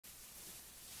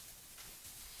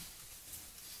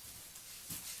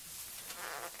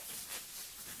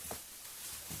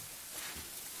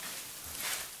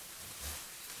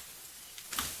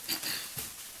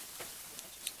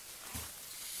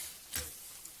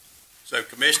So,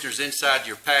 Commissioners, inside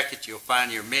your packet, you'll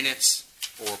find your minutes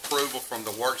for approval from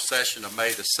the work session of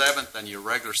May the 7th and your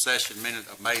regular session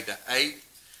minute of May the 8th.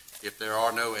 If there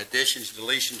are no additions,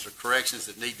 deletions, or corrections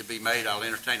that need to be made, I'll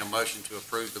entertain a motion to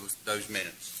approve those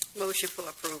minutes. Motion for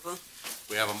approval.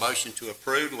 We have a motion to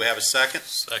approve. Do we have a second?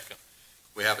 Second.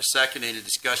 We have a second. Any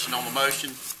discussion on the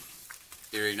motion?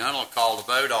 Hearing none, I'll call the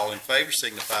vote. All in favor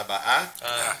signify by aye.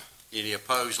 Aye. Any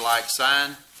opposed, like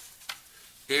sign.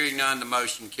 Hearing none, the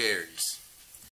motion carries.